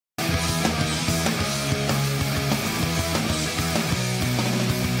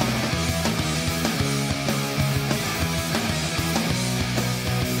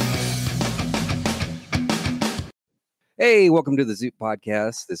Hey, welcome to the Zoot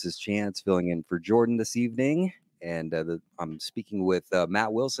Podcast. This is Chance filling in for Jordan this evening, and I'm speaking with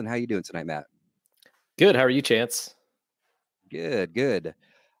Matt Wilson. How you doing tonight, Matt? Good. How are you, Chance? Good, good.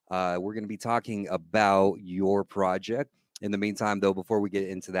 We're going to be talking about your project. In the meantime, though, before we get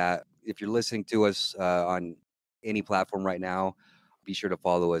into that, if you're listening to us on any platform right now, be sure to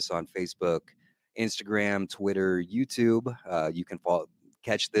follow us on Facebook, Instagram, Twitter, YouTube. You can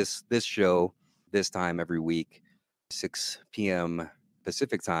catch this show this time every week, 6 p.m.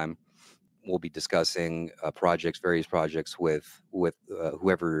 Pacific time. We'll be discussing various projects with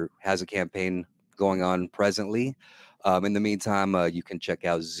whoever has a campaign going on presently. In the meantime, you can check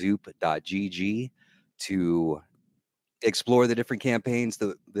out zoop.gg to explore the different campaigns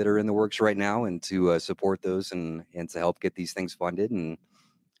that are in the works right now, and to support those and to help get these things funded and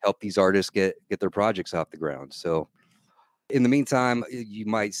help these artists get their projects off the ground. So in the meantime, you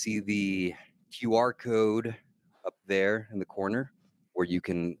might see the QR code up there in the corner where you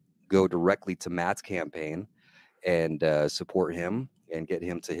can go directly to Matt's campaign and support him and get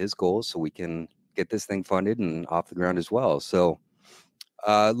him to his goals so we can get this thing funded and off the ground as well. So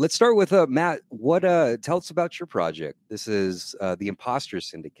let's start with Matt. Tell us about your project. This is the Imposter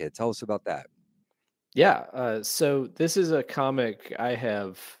Syndicate. Tell us about that. Yeah. So this is a comic I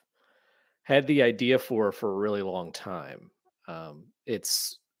have had the idea for a really long time.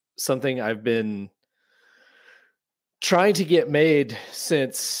 It's something I've been trying to get made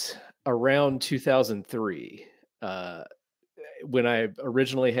since around 2003. When I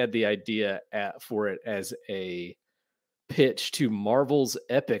originally had the idea for it as a pitch to Marvel's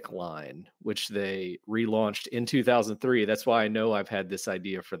Epic line, which they relaunched in 2003. That's why I know I've had this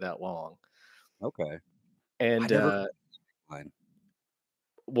idea for that long. Okay. I And never heard of the line.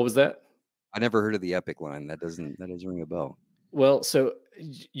 What was that? I never heard of the Epic line. That doesn't ring a bell. Well, so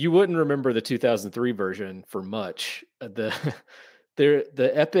you wouldn't remember the 2003 version for much. The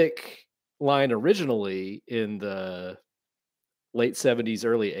Epic line originally in the late 70s,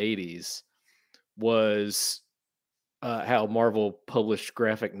 early 80s was how Marvel published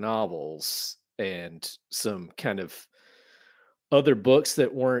graphic novels and some kind of other books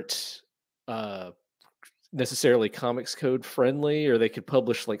that weren't necessarily comics code friendly, or they could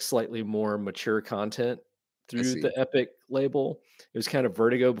publish like slightly more mature content I through see. the Epic label. It was kind of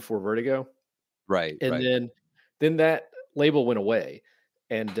Vertigo before Vertigo. Right, And right. then that label went away.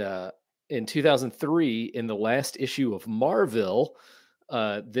 And in 2003, in the last issue of Marvel,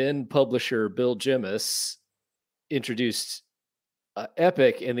 then publisher Bill Jemas introduced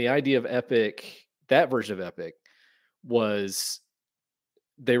Epic, and the idea of Epic, that version of Epic, was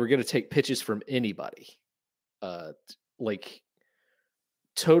they were going to take pitches from anybody, like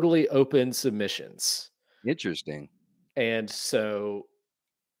totally open submissions. Interesting. And so,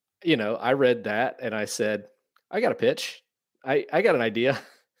 I read that and I said, I got a pitch. I got an idea.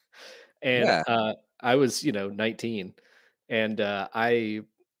 And Yeah. I was, 19, and I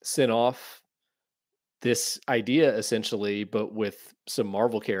sent off this idea essentially, but with some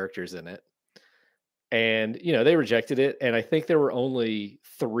Marvel characters in it. And, they rejected it. And I think there were only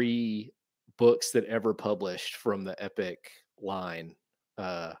 3 books that ever published from the Epic line.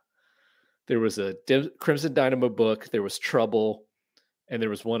 Uh, there was a Crimson Dynamo book, there was Trouble, and there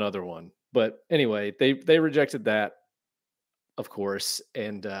was one other one. But anyway, they rejected that, of course.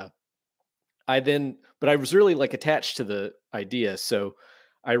 And but I was really like attached to the idea. So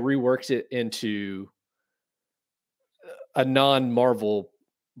I reworked it into a non-Marvel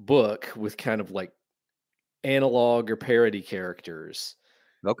book with kind of like analog or parody characters.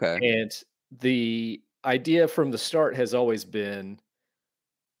 Okay. And the idea from the start has always been,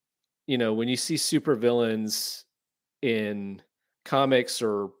 when you see supervillains in comics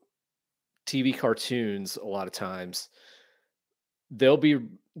or TV cartoons, a lot of times they'll be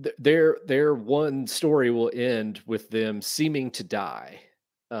their one story will end with them seeming to die.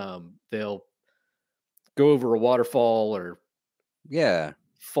 They'll go over a waterfall or Yeah.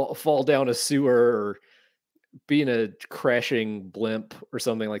 fall down a sewer or be in a crashing blimp or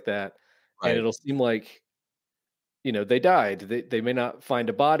something like that, and Right. it'll seem like, they died. They may not find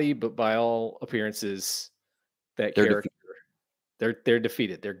a body, but by all appearances, that They're character, defeated. they're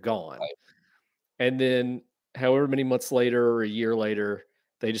defeated. They're gone. Right. And then however many months later or a year later,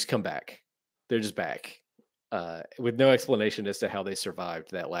 they just come back. They're just back, with no explanation as to how they survived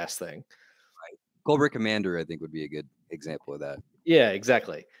that last thing. Cobra Commander, I think, would be a good example of that. Yeah,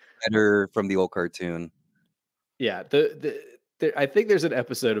 exactly. Better from the old cartoon. Yeah, I think there's an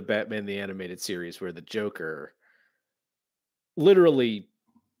episode of Batman the Animated Series where the Joker literally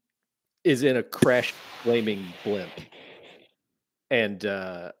is in a crash flaming blimp, and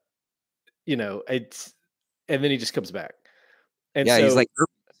it's and then he just comes back. And Yeah, he's so like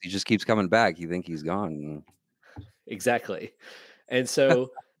Herpes. He just keeps coming back. You think he's gone. exactly. And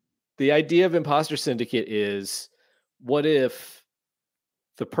so the idea of imposter syndicate is, what if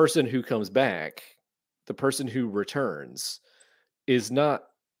the person who comes back, the person who returns, is not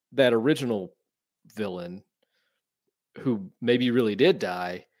that original villain who maybe really did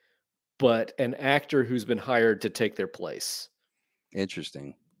die, but an actor who's been hired to take their place.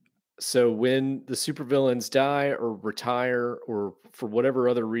 Interesting. So when the supervillains die or retire, or for whatever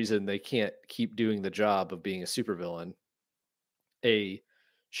other reason they can't keep doing the job of being a supervillain, a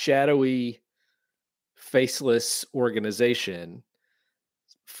shadowy, faceless organization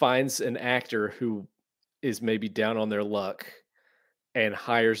finds an actor who is maybe down on their luck and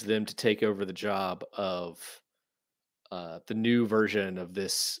hires them to take over the job of the new version of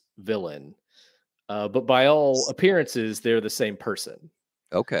this villain. But by all appearances, they're the same person.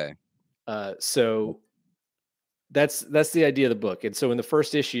 Okay. So that's the idea of the book. And so in the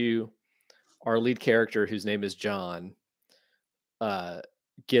first issue, our lead character, whose name is John, uh,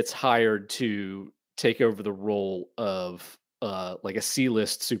 gets hired to take over the role of like a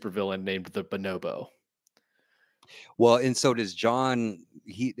C-list supervillain named the Bonobo. Well, and so does John.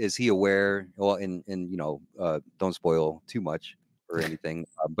 He aware? Well, and don't spoil too much or anything.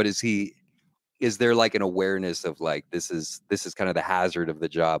 But is there like an awareness of like this is kind of the hazard of the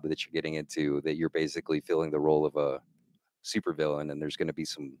job that you're getting into, that you're basically filling the role of a supervillain, and there's going to be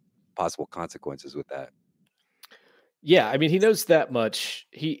some possible consequences with that. Yeah, I mean, he knows that much.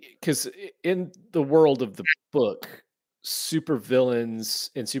 Because in the world of the book,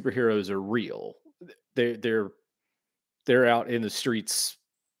 supervillains and superheroes are real. They're they're out in the streets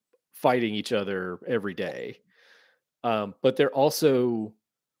fighting each other every day. But they're also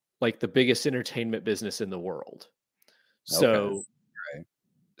like the biggest entertainment business in the world. Okay. So Right.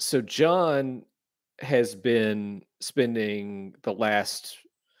 so John has been spending the last,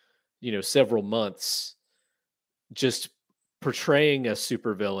 several months just portraying a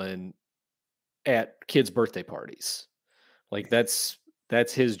supervillain at kids' birthday parties. Like that's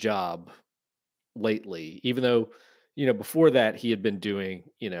his job lately. Even though, before that he had been doing,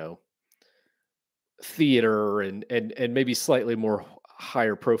 theater and maybe slightly more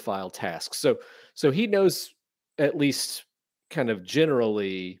higher profile tasks. So he knows at least kind of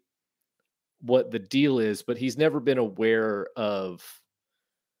generally what the deal is, but he's never been aware of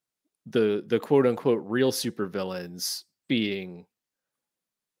the quote unquote real supervillains being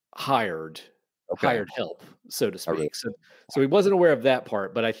hired Okay. hired help, so to I really. speak. So he wasn't aware of that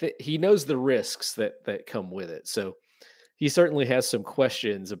part, but I think he knows the risks that come with it. So he certainly has some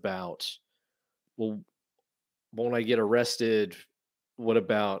questions about, well, won't I get arrested? What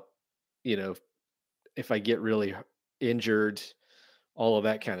about, you know, if I get really injured, all of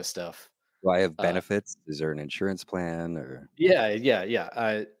that kind of stuff. Do I have Uh, benefits? Is there an insurance plan or? yeah, yeah,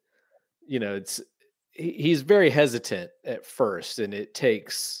 yeah. It's he's very hesitant at first, and it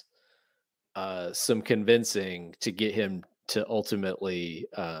takes some convincing to get him to ultimately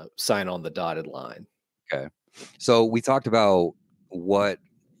sign on the dotted line. Okay. So we talked about what,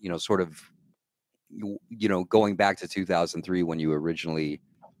 sort of, going back to 2003 when you originally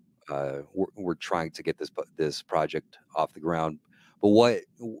were trying to get this project off the ground. But what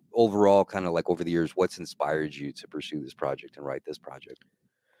overall, kind of like over the years, what's inspired you to pursue this project and write this project?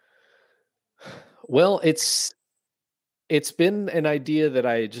 Well, it's been an idea that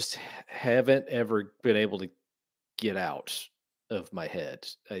I just haven't ever been able to get out of my head.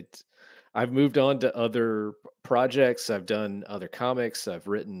 I've moved on to other projects. I've done other comics. I've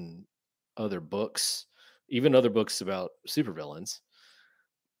written other books, even other books about supervillains.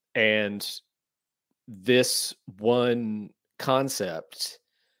 And this one concept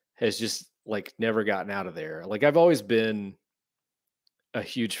has just like never gotten out of there. Like I've always been a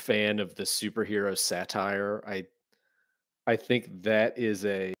huge fan of the superhero satire. I think that is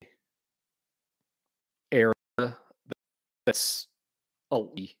a era that's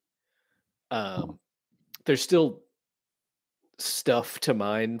a um there's still stuff to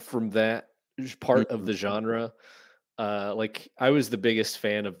mine from that part of Mhm. the genre. Like I was the biggest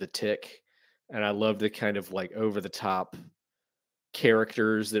fan of the Tick, and I loved the kind of like over the top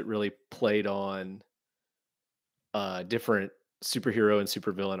characters that really played on different superhero and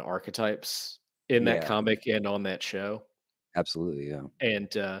supervillain archetypes in that Yeah, comic and on that show. absolutely. Yeah.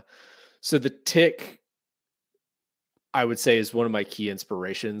 And so the Tick, I would say, is one of my key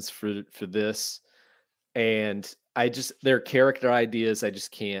inspirations for this. And I just their character ideas I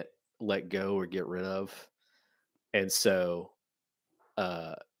just can't let go or get rid of. And so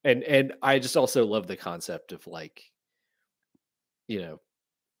uh and I just also love the concept of like, you know,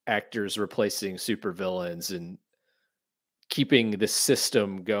 actors replacing supervillains and keeping the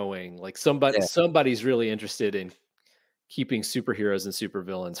system going. Like Yeah. somebody's really interested in keeping superheroes and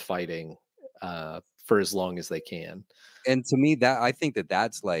supervillains fighting for as long as they can. And to me, that I think that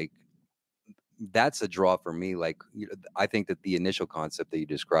that's like that's a draw for me. Like, I think that the initial concept that you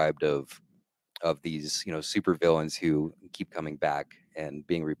described of these, super villains who keep coming back and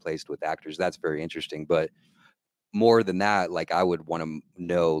being replaced with actors, that's very interesting. But more than that, like, I would want to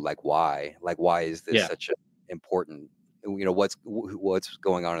know, like, why? Like, why is this Yeah. such a important? What's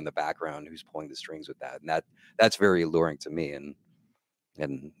going on in the background? Who's pulling the strings with that? And that's very alluring to me, and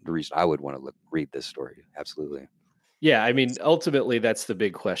the reason I would want to read this story. Absolutely. Yeah. I mean, ultimately, that's the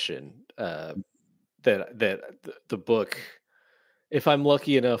big question that the book, if I'm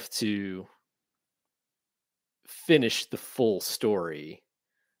lucky enough to finish the full story,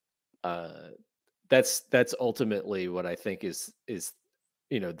 uh, that's ultimately what I think is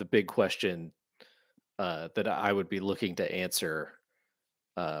the big question that I would be looking to answer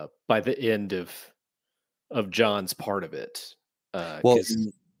by the end of John's part of it. Well,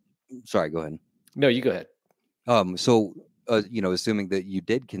 Because sorry. Go ahead. no, you go ahead. So, assuming that you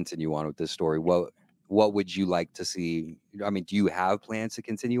did continue on with this story, what would you like to see? I mean, do you have plans to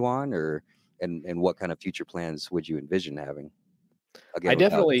continue on, or and what kind of future plans would you envision having? I Again, without,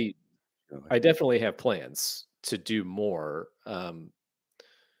 definitely you know, I definitely have plans to do more.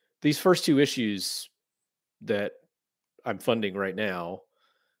 These first two issues that I'm funding right now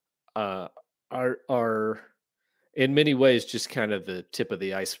uh, are in many ways just kind of the tip of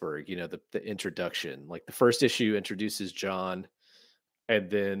the iceberg. The introduction. Like the first issue introduces John, and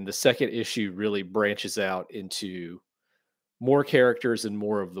then the second issue really branches out into more characters and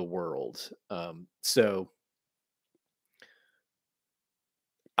more of the world. So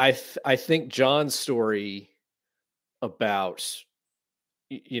I think John's story about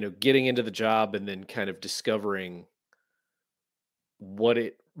getting into the job and then kind of discovering what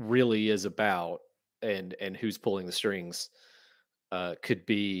it really is about and who's pulling the strings could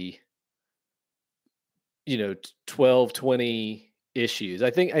be 12, 20 issues. I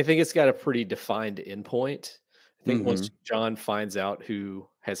think it's got a pretty defined endpoint. I think once mm-hmm. John finds out who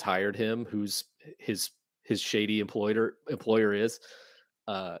has hired him, who's his his shady employer is,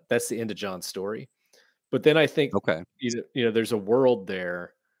 that's the end of John's story. But then I think Okay, there's a world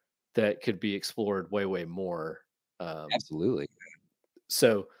there that could be explored way, way more. Um, absolutely.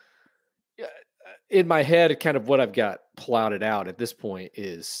 so yeah, in my head, kind of what I've got plotted out at this point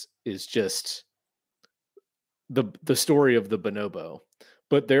is just the story of the bonobo.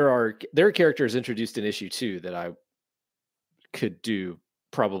 But there are characters introduced in issue 2 that I could do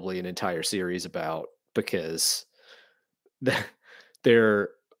probably an entire series about because they're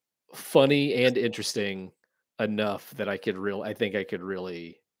funny and interesting enough that I think I could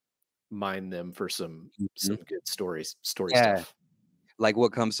really mine them for some Mhm. good story Yeah, stuff. like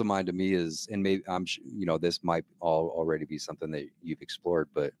what comes to mind to me is, and maybe this might all already be something that you've explored,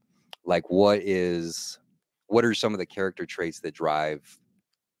 but like, what are some of the character traits that drive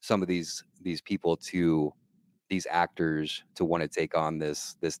some of these people to these actors to want to take on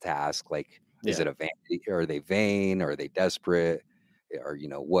this task? Like, is Yeah. it a vanity? Are they vain? Are they desperate? Or,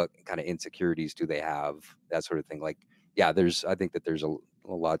 what kind of insecurities do they have? That sort of thing. Like, yeah, I think that there's a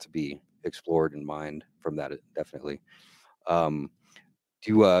lot to be explored in mind from that, definitely. Um,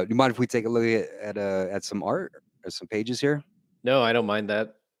 do you mind if we take a look at some art or some pages here? No, I don't mind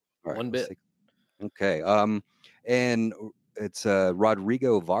that All right, one let's bit. take. Okay. And it's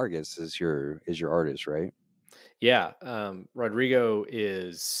Rodrigo Vargas is your artist, right? Yeah, Rodrigo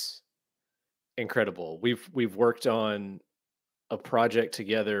is incredible. We've worked on a project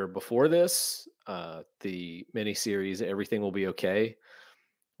together before this, the miniseries "Everything Will Be Okay,"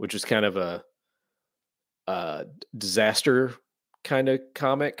 which is kind of a disaster kind of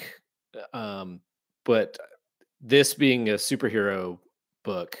comic. But this being a superhero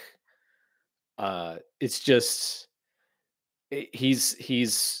book, it's just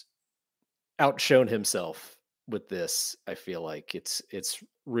he's outshone himself with this. I feel like it's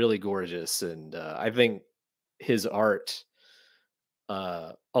really gorgeous, and I think his art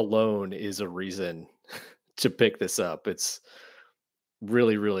alone is a reason to pick this up. It's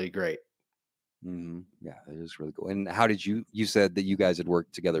really, really great. Yeah, it is really cool. And how did you said that you guys had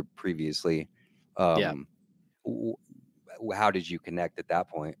worked together previously? Yeah. Um, w- how did you connect at that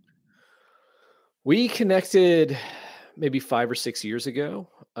point? We connected maybe 5 or 6 years ago.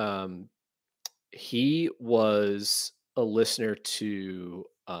 He was a listener to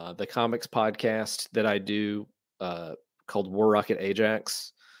the comics podcast that I do called War Rocket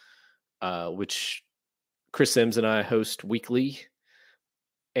Ajax, which Chris Sims and I host weekly.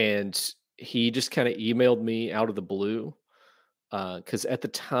 and he just kind of emailed me out of the blue because at the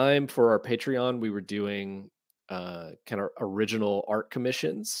time for our Patreon, we were doing kind of original art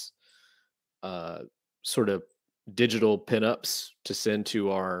commissions, uh, sort of digital pinups to send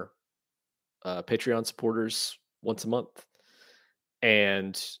to our Patreon supporters once a month.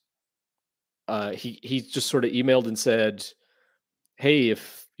 And he just sort of emailed and said, "Hey,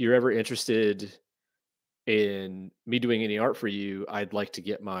 if you're ever interested in me doing any art for you, I'd like to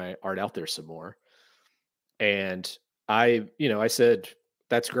get my art out there some more." And I said,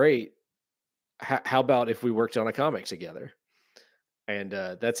 "That's great. How about if we worked on a comic together?" And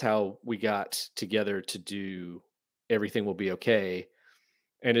that's how we got together to do Everything Will Be Okay.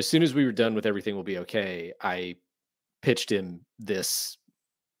 And as soon as we were done with Everything Will Be Okay, I pitched him this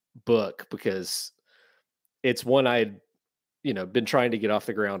book because it's one I'd been trying to get off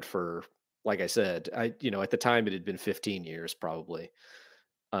the ground for, like I said, at the time it had been 15 years probably.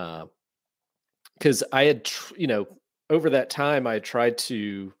 Uh, because I had, over that time I had tried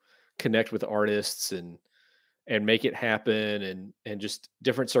to connect with artists and make it happen, and just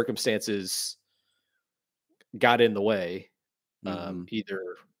different circumstances got in the way. Hmm.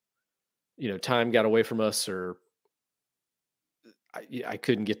 Either time got away from us, or I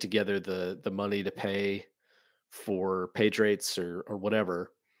couldn't get together the money to pay for page rates or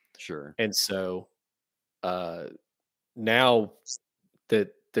whatever. Sure. And so uh, now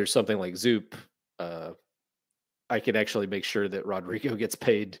that there's something like Zoop, uh, I can actually make sure that Rodrigo gets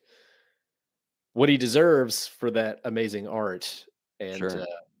paid what he deserves for that amazing art, and Sure.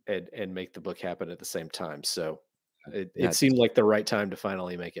 and make the book happen at the same time. So it Yeah. seemed like the right time to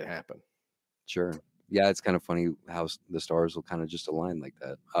finally make it happen. Sure. Yeah, it's kind of funny how the stars will kind of just align like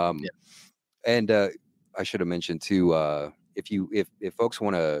that. Yeah. And I should have mentioned too, if folks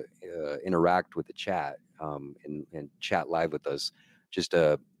want to interact with the chat and chat live with us, just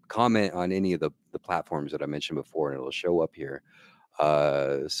comment on any of the platforms that I mentioned before, and it'll show up here.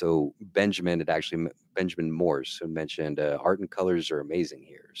 So Benjamin Morse who mentioned art and colors are amazing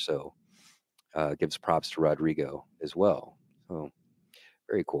here. So gives props to Rodrigo as well. So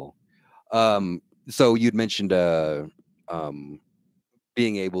very cool. So you'd mentioned um,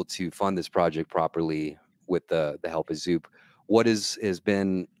 being able to fund this project properly with the help of Zoop. What has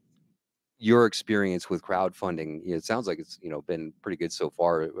been your experience with crowdfunding? It sounds like it's been pretty good so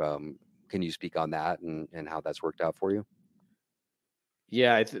far. Can you speak on that and how that's worked out for you?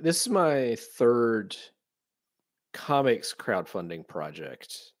 Yeah, this is my third comics crowdfunding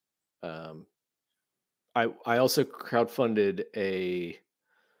project. Um, I also crowdfunded a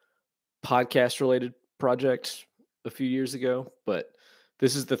podcast related project a few years ago, but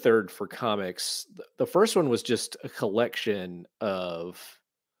this is the third for comics. The first one was just a collection of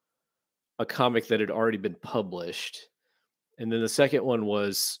a comic that had already been published. And then the second one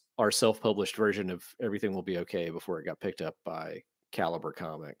was our self published version of Everything Will Be Okay before it got picked up by Caliber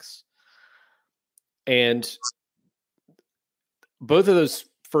Comics. And both of those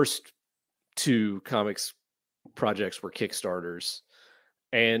first two comics projects were Kickstarters,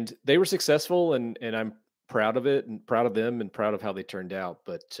 and they were successful, and I'm proud of it and proud of them and proud of how they turned out.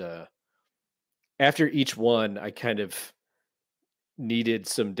 But after each one, I kind of needed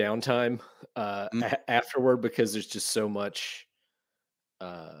some downtime Mm, afterward, because there's just so much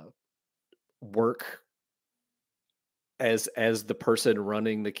uh, work as the person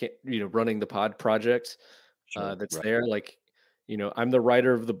running running the pod project sure. that's Right. there. Like, I'm the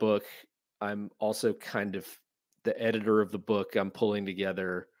writer of the book. I'm also kind of the editor of the book. I'm pulling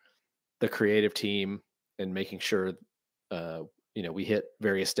together the creative team and making sure uh, we hit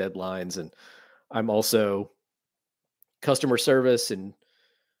various deadlines. And I'm also customer service and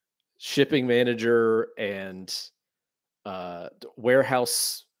shipping manager and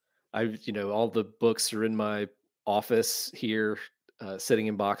warehouse. All the books are in my office here, sitting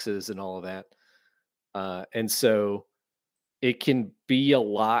in boxes and all of that. And so it can be a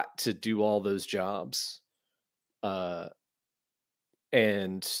lot to do all those jobs. Uh,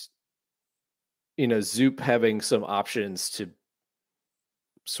 and Zoop having some options to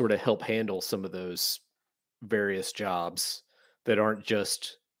sort of help handle some of those various jobs that aren't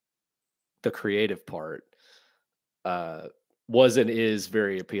just the creative part, uh, was and is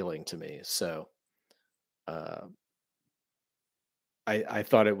very appealing to me. So uh, I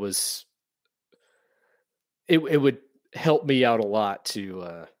thought it would help me out a lot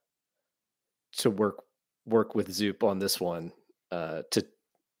to work with Zoop on this one, to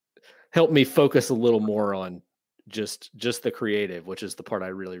help me focus a little more on just the creative, which is the part I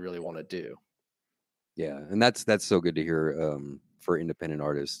really really want to do. Yeah, and that's so good to hear for independent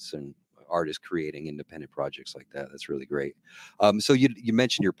artists and artists creating independent projects like that. That's really great. So you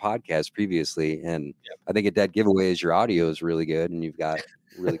mentioned your podcast previously, and I think a dead giveaway is your audio is really good, and you've got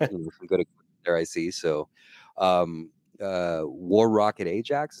really some good equipment there. I see. So, um, War Rocket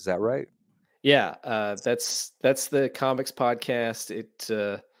Ajax, is that right? Yeah, that's the comics podcast.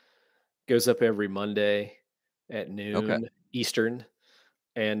 It goes up every Monday at Okay. noon Eastern,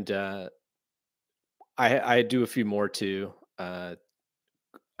 and I do a few more too.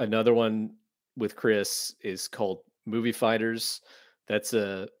 Another one with Chris is called Movie Fighters. That's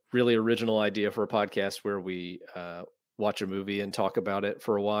a really original idea for a podcast where we watch a movie and talk about it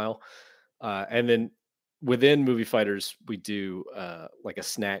for a while. And then within Movie Fighters, we do like a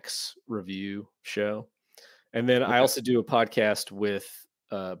snacks review show. And then I Okay. also do a podcast with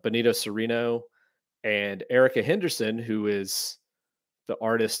Benito Sereno and Erica Henderson, who is the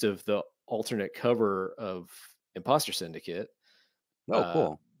artist of the alternate cover of Imposter Syndicate. Oh, Uh,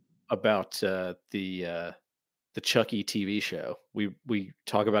 cool. about the Chucky TV show. We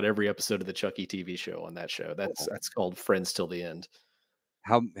talk about every episode of the Chucky TV show on that show. That's Cool. that's called Friends Till the End.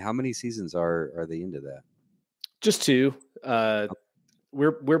 How many seasons are they into that? Just two. O-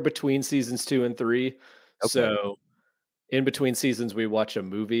 We're between seasons 2 and 3. Okay. So in between seasons we watch a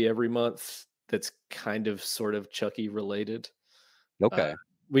movie every month that's kind of sort of Chucky related. Uh Okay.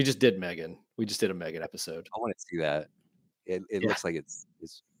 we just did Megan. We just did a Megan episode. I want to see that. It Yeah. looks like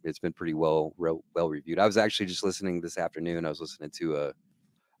it's been pretty well reviewed. I was actually just listening this afternoon. I was listening to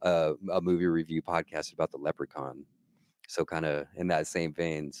a movie review podcast about the Leprechaun. So kind of in that same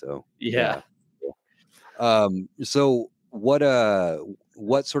vein. So Yeah. yeah. Cool. So what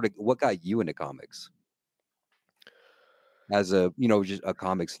got you into comics as a just a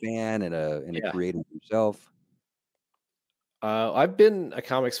comics fan and a Yeah. creator yourself? I've been a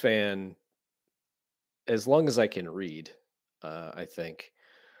comics fan as long as I can read, I think.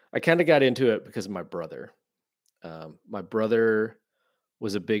 I kinda got into it because of my brother. My brother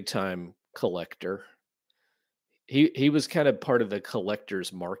was a big time collector. He was kind of part of the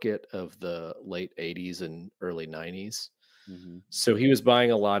collector's market of the late '80s and early '90s. Hmm. So he was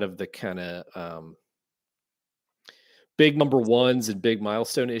buying a lot of the kinda, big number ones and big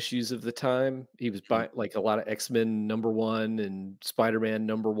milestone issues of the time. He was buying, like, a lot of X-Men number 1 and Spider-Man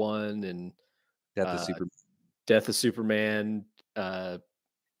number 1 and, Death of uh, Super. Death of Superman, uh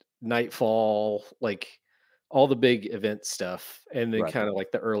Nightfall, like all the big event stuff, and then Right. kind of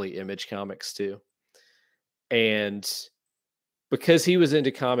like the early Image comics too. And because he was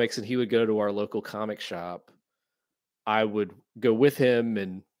into comics and he would go to our local comic shop, I would go with him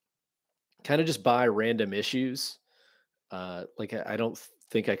and kind of just buy random issues. Like I don't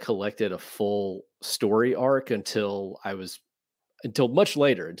think I collected a full story arc until much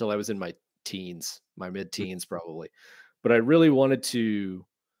later, until I was in my teens, my mid-teens probably. But I really wanted to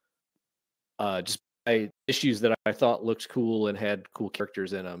just buy issues that I thought looked cool and had cool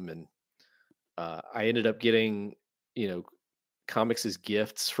characters in them, and I ended up getting, you know, comics as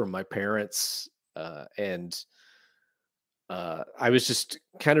gifts from my parents, and I was just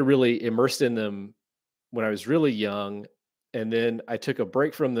kind of really immersed in them when I was really young, and then I took a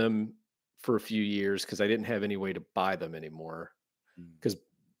break from them for a few years because I didn't have any way to buy them anymore. Mm. Because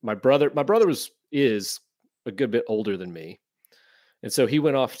my brother is a good bit older than me, and so he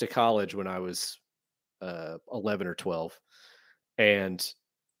went off to college when I was 11 or 12. And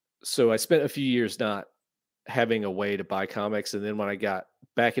so I spent a few years not having a way to buy comics. And then when I got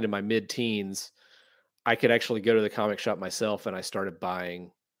back into my mid teens, I could actually go to the comic shop myself and I started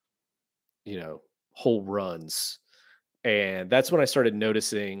buying, whole runs. And that's when I started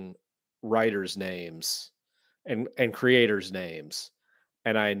noticing writers' names and creators' names.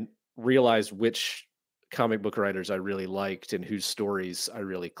 And realized which comic book writers I really liked and whose stories I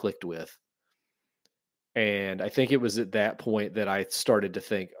really clicked with. And I think it was at that point that I started to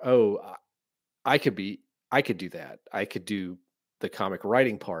think, "Oh, I could be I could do that. I could do the comic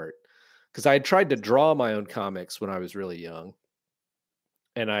writing part." Because I had tried to draw my own comics when I was really young,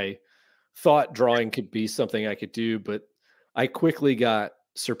 and I thought drawing could be something I could do, but I quickly got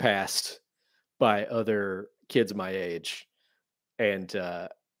surpassed by other kids my age, and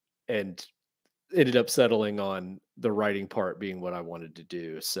and ended up settling on the writing part being what I wanted to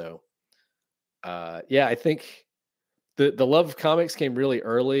do. So, yeah, I think the love of comics came really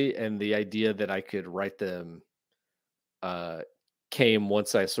early, and the idea that I could write them uh, came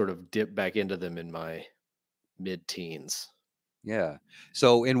once I sort of dipped back into them in my mid-teens. Yeah.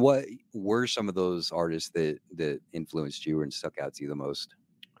 So, and what were some of those artists that influenced you and stuck out to you the most?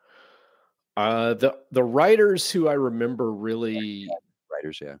 The writers who I remember really,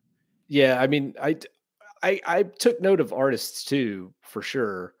 Writers, yeah. yeah, I mean, I took note of artists too, for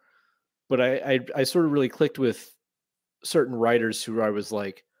sure. but I sort of really clicked with certain writers who I was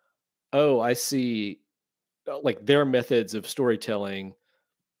like, "Oh, I see, like, their methods of storytelling,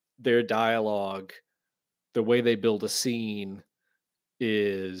 their dialogue, the way they build a scene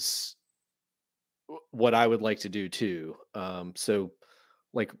is what I would like to do too." So,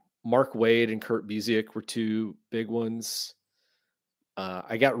 like, Mark Waid and Kurt Busiek were 2 big ones.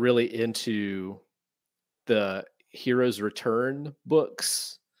 I got really into the Heroes Return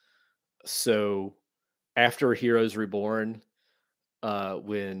books. So, after Heroes Reborn,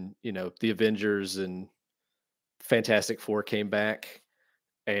 when, the Avengers and Fantastic Four came back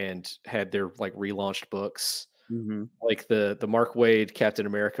and had their, like, relaunched books, Mhm. like the Mark Waid Captain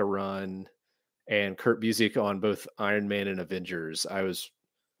America run and Kurt Busiek on both Iron Man and Avengers. I was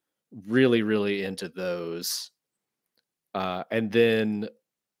really, really into those. And then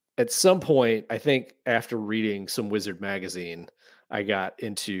at some point, I think after reading some Wizard magazine, I got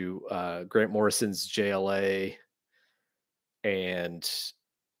into Grant Morrison's JLA. And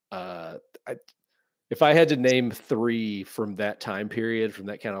uh, I, if I had to name three from that time period, from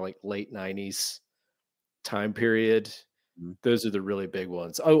that kind of like late 90s time period, Mhm. those are the really big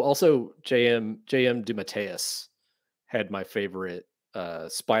ones. Oh, also JM DeMatteis had my favorite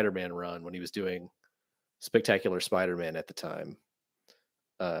Spider-Man run when he was doing Spectacular Spider-Man at the time.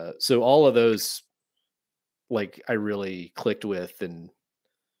 So all of those, like, I really clicked with and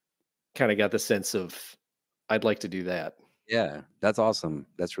kind of got the sense of I'd like to do that. Yeah, that's awesome.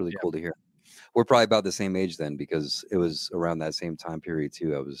 That's really Yeah. cool to hear. We're probably about the same age then because it was around that same time period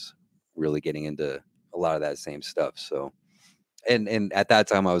too. I was really getting into a lot of that same stuff. So, and at that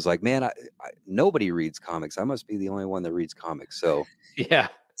time I was like, man, nobody reads comics. I must be the only one that reads comics. So, Yeah.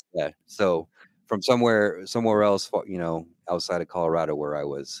 yeah. So, from somewhere else, outside of Colorado where I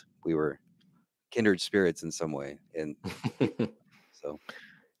was, we were kindred spirits in some way. And so,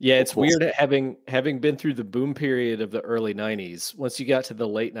 Yeah, cool, it's cool. weird having been through the boom period of the early 90s. Once you got to the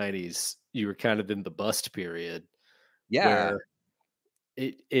late 90s, you were kind of in the bust period Yeah, where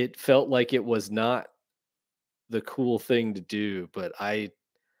it felt like it was not the cool thing to do, but I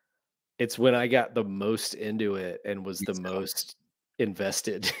it's when I got the most into it and was me the too. most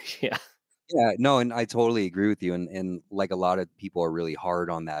invested. Yeah. Yeah, no, and I totally agree with you, and like a lot of people are really hard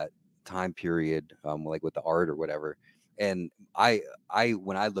on that time period, like with the art or whatever. And I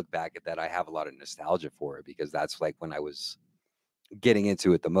when I look back at that, I have a lot of nostalgia for it because that's like when I was getting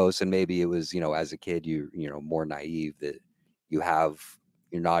into it the most. And maybe it was, as a kid, more naive that you have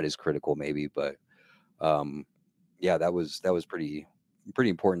you're not as critical maybe, but um yeah, that was pretty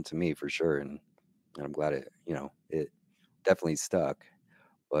important to me for sure. And I'm glad it definitely stuck.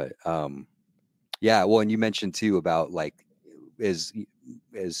 But yeah, well, and you mentioned too about like as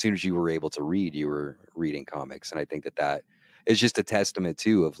as soon as you were able to read, you were reading comics, and I think that is just a testament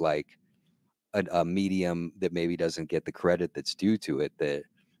too of like a medium that maybe doesn't get the credit that's due to it. That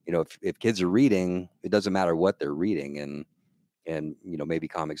if kids are reading, it doesn't matter what they're reading, and maybe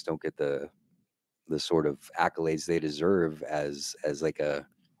comics don't get the sort of accolades they deserve as like uh,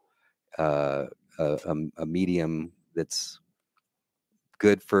 a medium that's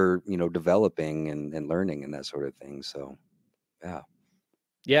good for developing and learning and that sort of thing. So yeah.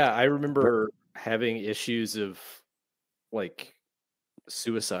 Yeah, I Ver remember having issues of, like,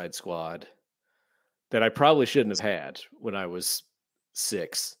 Suicide Squad that I probably shouldn't have had when I was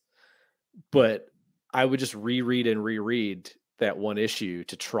 6, but I would just reread and reread that one issue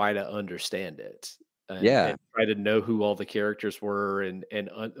to try to understand it and Yeah. try to know who all the characters were and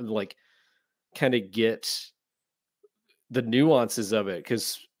like, kinda get the nuances of it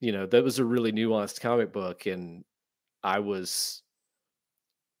because that was a really nuanced comic book, and I was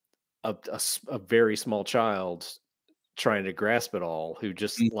a very small child trying to grasp it all who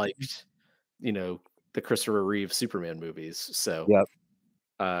just Mhm. liked, you know, the Christopher Reeve Superman movies. So, Yep.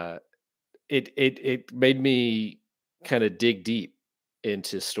 uh, it made me kinda dig deep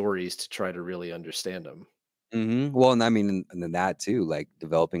into stories to try to really understand them. Well, and I mean, and then that too, like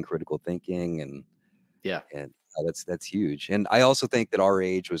developing critical thinking Yeah. and that's huge. And I also think that our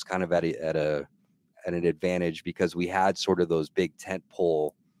age was kind of at an advantage because we had sort of those big tent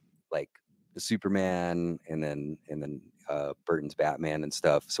pole like the Superman and then Burton's Batman and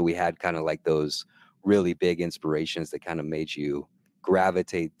stuff. So we had kind of like those really big inspirations that kind of made you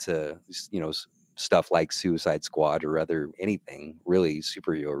gravitate to stuff like Suicide Squad or other anything really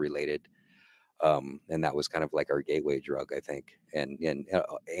superhero related. And that was kind of like our gateway drug, I think, and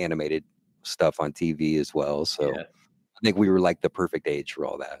animated stuff on TV as well. So Yeah. I think we were like the perfect age for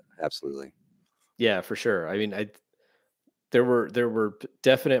all that. Absolutely. Yeah, for sure. I mean, there were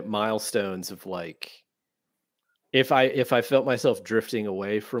definite milestones of, like, if I felt myself drifting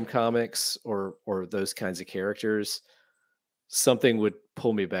away from comics or those kinds of characters, something would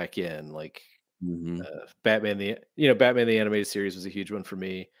pull me back in, like, Hmm. Batman the Animated Series was a huge one for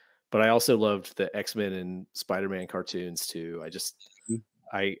me, but I also loved the X-Men and Spider-Man cartoons too.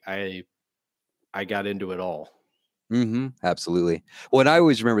 I I got into it all. Hmm. Absolutely. Well, and I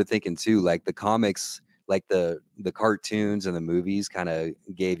always remember thinking too, like the comics, like the cartoons and the movies, kind of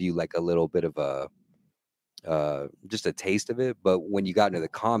gave you like a little bit of a just a taste of it. But when you got into the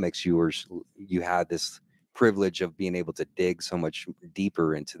comics, you had this privilege of being able to dig so much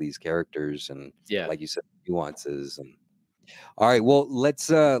deeper into these characters and, Yeah. like you said, nuances. And all right, well, let's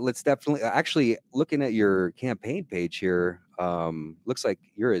definitely actually looking at your campaign page here. Looks like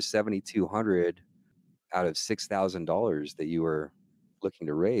you're at 7,200 out of $6,000 that you were looking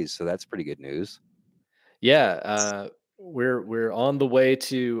to raise. So that's pretty good news. Yeah, we're on the way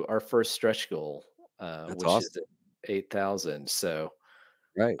to our first stretch goal, That's which is awesome. 8,000. So,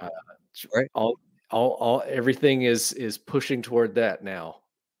 Right. uh, ch Right. all everything is pushing toward that now.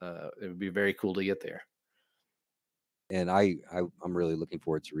 It would be very cool to get there. And I'm really looking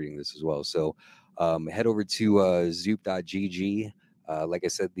forward to reading this as well. So head over to zoop.gg. Like I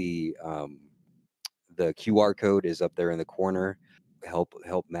said, the QR code is up there in the corner. Help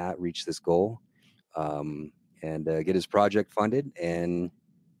Matt reach this goal, and get his project funded. And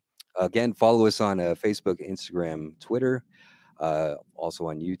again, follow us on Facebook, Instagram, Twitter, also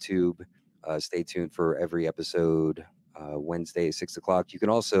on YouTube. Stay tuned for every episode Wednesday at 6 o'clock. You can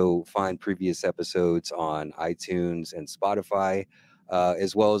also find previous episodes on iTunes and Spotify,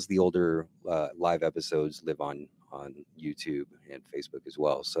 as well as the older live episodes live on YouTube and Facebook as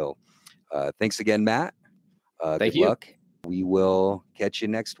well. So thanks again, Matt. Thank Good you. luck. We will catch you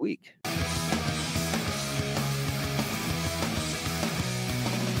next week.